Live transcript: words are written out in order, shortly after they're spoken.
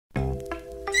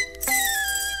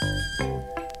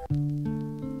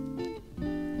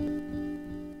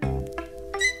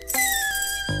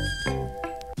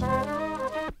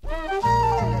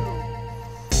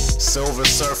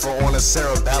Silver Surfer on a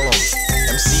cerebellum.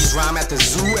 MCs rhyme at the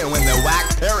zoo, and when the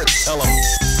whack parrots tell them,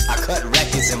 I cut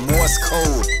records in Morse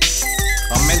code.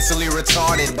 I'm mentally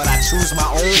retarded, but I choose my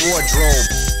own wardrobe.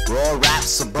 Raw rap,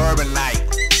 suburbanite.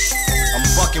 I'm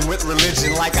fucking with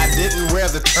religion like I didn't wear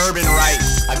the turban right.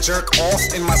 I jerk off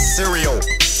in my cereal.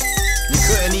 You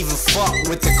couldn't even fuck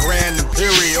with the Grand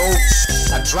Imperial.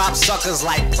 I drop suckers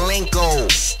like Plinko.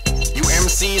 You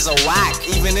MCs are whack,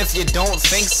 even if you don't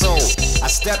think so. I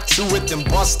step to it and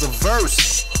bust the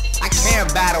verse. I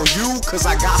can't battle you, cause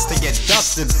I got to get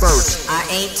dusted first. I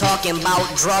ain't talking about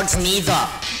drugs neither.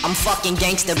 I'm fucking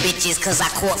gangster bitches cause I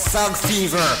caught thug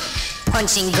fever.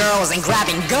 Punching girls and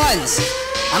grabbing guns.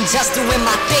 I'm just doing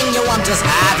my thing, yo, I'm just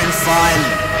having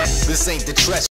fun. This ain't the trash.